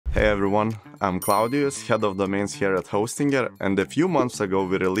Hey everyone, I'm Klaudijus, head of domains here at Hostinger, and a few months ago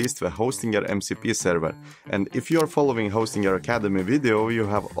we released the Hostinger MCP server. And if you're following Hostinger Academy video, you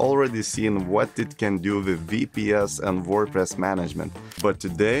have already seen what it can do with VPS and WordPress management. But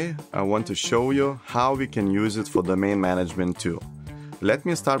today I want to show you how we can use it for domain management too. Let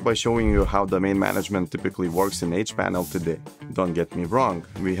me start by showing you how domain management typically works in hPanel today. Don't get me wrong,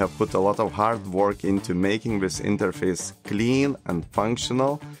 we have put a lot of hard work into making this interface clean and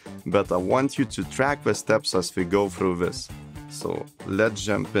functional, but I want you to track the steps as we go through this. So let's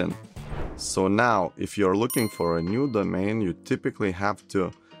jump in. So now, if you're looking for a new domain, you typically have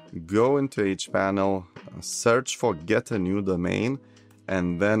to go into hPanel, search for get a new domain,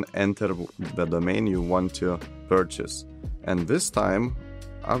 and then enter the domain you want to purchase. And this time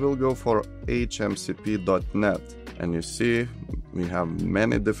I will go for hmcp.net, and you see we have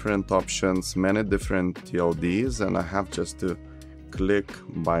many different options, many different TLDs, and I have just to click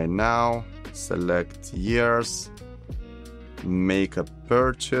buy now, select years, make a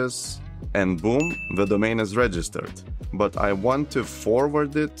purchase, and boom, the domain is registered. But I want to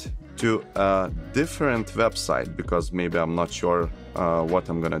forward it to a different website because maybe I'm not sure what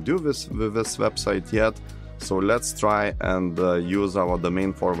I'm gonna do with this website yet. So let's try and use our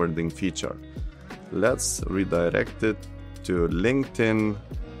domain forwarding feature. Let's redirect it to LinkedIn.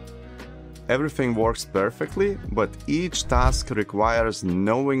 Everything works perfectly, but each task requires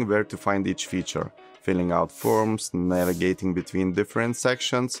knowing where to find each feature. Filling out forms, navigating between different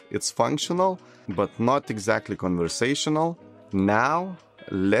sections. It's functional, but not exactly conversational. Now,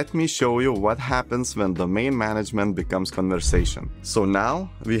 let me show you what happens when domain management becomes conversation. So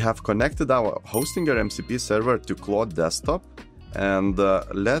now we have connected our Hostinger MCP server to Claude Desktop, and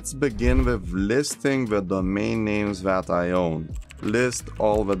let's begin with listing the domain names that I own. List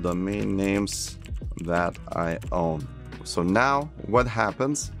all the domain names that I own. So now what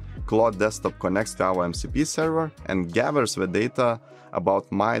happens? Claude Desktop connects to our MCP server and gathers the data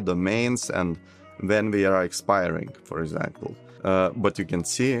about my domains and when they are expiring, for example. But you can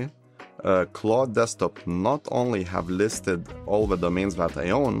see Claude Desktop not only have listed all the domains that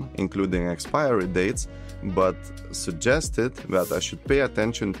I own, including expiry dates, but suggested that I should pay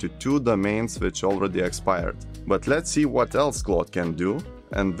attention to 2 domains which already expired. But let's see what else Claude can do.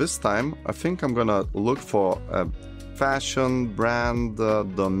 And this time, I think I'm gonna look for a fashion brand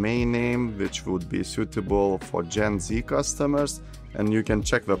domain name which would be suitable for Gen Z customers. And you can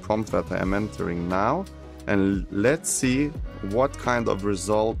check the prompt that I am entering now. And let's see what kind of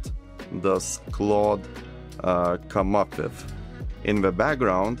result does Claude come up with. In the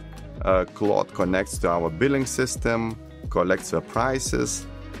background, Claude connects to our billing system, collects the prices,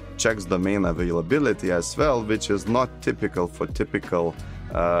 checks domain availability as well, which is not typical for typical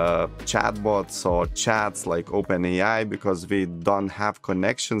chatbots or chats like OpenAI because we don't have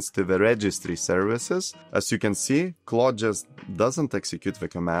connections to the registry services. As you can see, Claude just doesn't execute the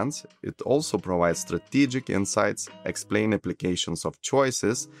commands. It also provides strategic insights, explains applications of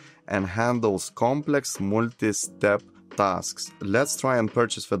choices, and handles complex multi-step tasks. Let's try and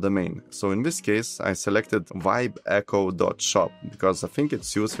purchase the domain. So in this case, I selected vibeecho.shop because I think it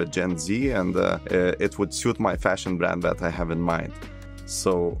suits the Gen Z and it would suit my fashion brand that I have in mind.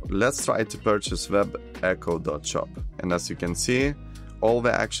 So let's try to purchase vibeecho.shop. And as you can see, all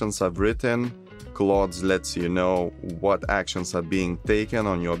the actions I've written, Claude lets you know what actions are being taken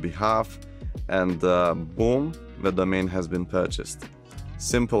on your behalf, and boom, the domain has been purchased.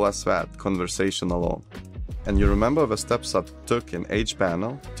 Simple as that, conversation alone. And you remember the steps I took in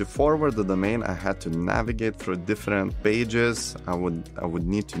hPanel? To forward the domain, I had to navigate through different pages. I would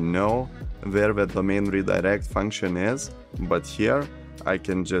need to know where the domain redirect function is, but here I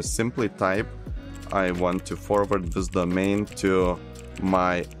can just simply type, I want to forward this domain to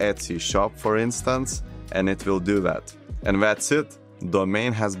my Etsy shop, for instance, and it will do that. And that's it.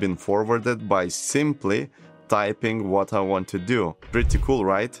 Domain has been forwarded by simply typing what I want to do. Pretty cool,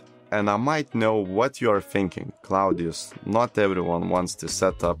 right? And I might know what you are thinking. Klaudijus, not everyone wants to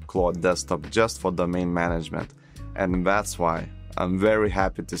set up Claude Desktop just for domain management. And that's why I'm very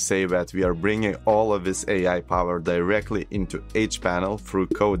happy to say that we are bringing all of this AI power directly into hPanel through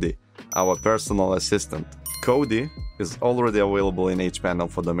Kodee, our personal assistant. Kodee is already available in hPanel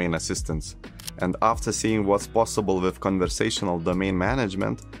for domain assistance. And after seeing what's possible with conversational domain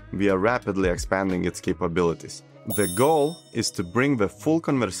management, we are rapidly expanding its capabilities. The goal is to bring the full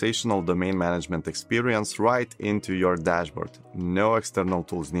conversational domain management experience right into your dashboard. No external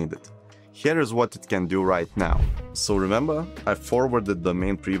tools needed. Here is what it can do right now. So remember, I forwarded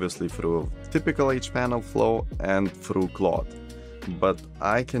domain previously through typical hPanel flow and through Claude. but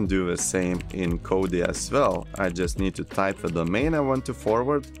I can do the same in Kodee as well. I just need to type the domain I want to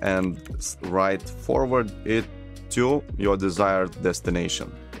forward and write forward it to your desired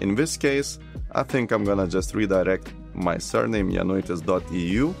destination. In this case, I think I'm gonna just redirect my surname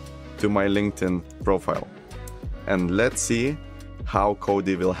januitis.eu to my LinkedIn profile. And let's see how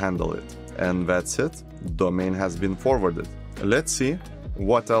Kodee will handle it. And that's it. Domain has been forwarded. Let's see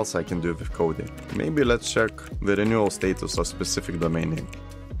what else I can do with Kodee. Maybe let's check the renewal status of specific domain name.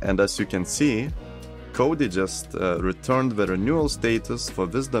 And as you can see, Kodee just returned the renewal status for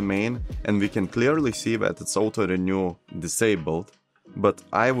this domain, and we can clearly see that it's auto-renew disabled. But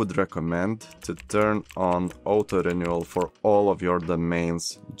I would recommend to turn on auto-renewal for all of your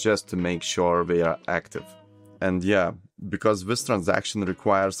domains just to make sure they are active. And yeah, because this transaction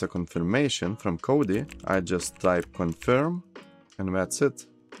requires a confirmation from Kodee, I just type confirm, and that's it.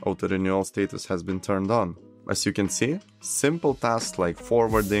 Auto-renewal status has been turned on. As you can see, simple tasks like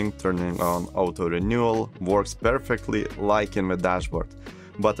forwarding, turning on auto-renewal works perfectly like in the dashboard.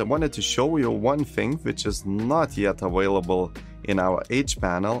 But I wanted to show you one thing which is not yet available in our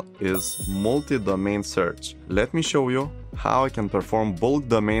hPanel is multi-domain search. Let me show you how I can perform bulk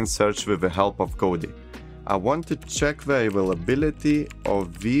domain search with the help of Kodee. I want to check the availability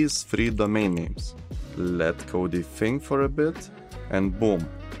of these 3 domain names. Let Kodee think for a bit, and boom.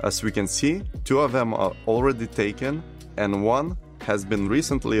 As we can see, 2 of them are already taken, and 1 has been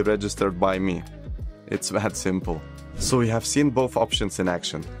recently registered by me. It's that simple. So we have seen both options in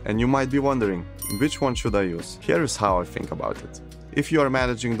action, and you might be wondering, which one should I use? Here is how I think about it. If you are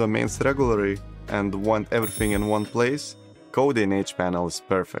managing domains regularly and want everything in one place, Kodee in hPanel is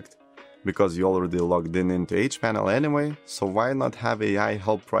perfect, because you already logged into hPanel anyway, so why not have AI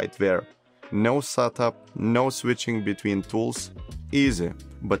help right there? No setup, no switching between tools, easy.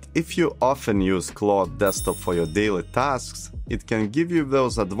 But if you often use Claude Desktop for your daily tasks, it can give you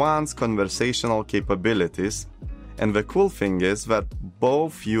those advanced conversational capabilities. And the cool thing is that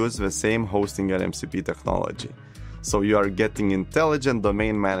both use the same hosting and MCP technology. So you are getting intelligent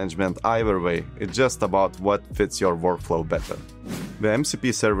domain management either way. It's just about what fits your workflow better. The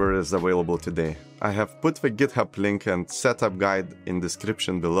MCP server is available today. I have put the GitHub link and setup guide in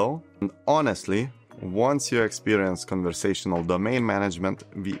description below. And honestly, once you experience conversational domain management,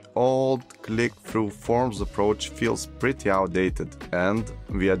 the old click-through forms approach feels pretty outdated, and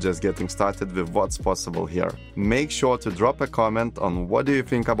we are just getting started with what's possible here. Make sure to drop a comment on what do you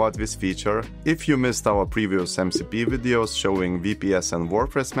think about this feature. If you missed our previous MCP videos showing VPS and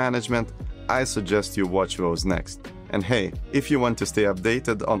WordPress management, I suggest you watch those next. And hey, if you want to stay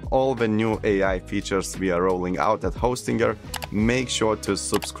updated on all the new AI features we are rolling out at Hostinger, make sure to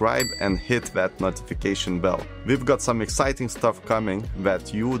subscribe and hit that notification bell. We've got some exciting stuff coming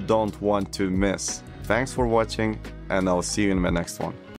that you don't want to miss. Thanks for watching, and I'll see you in the next one.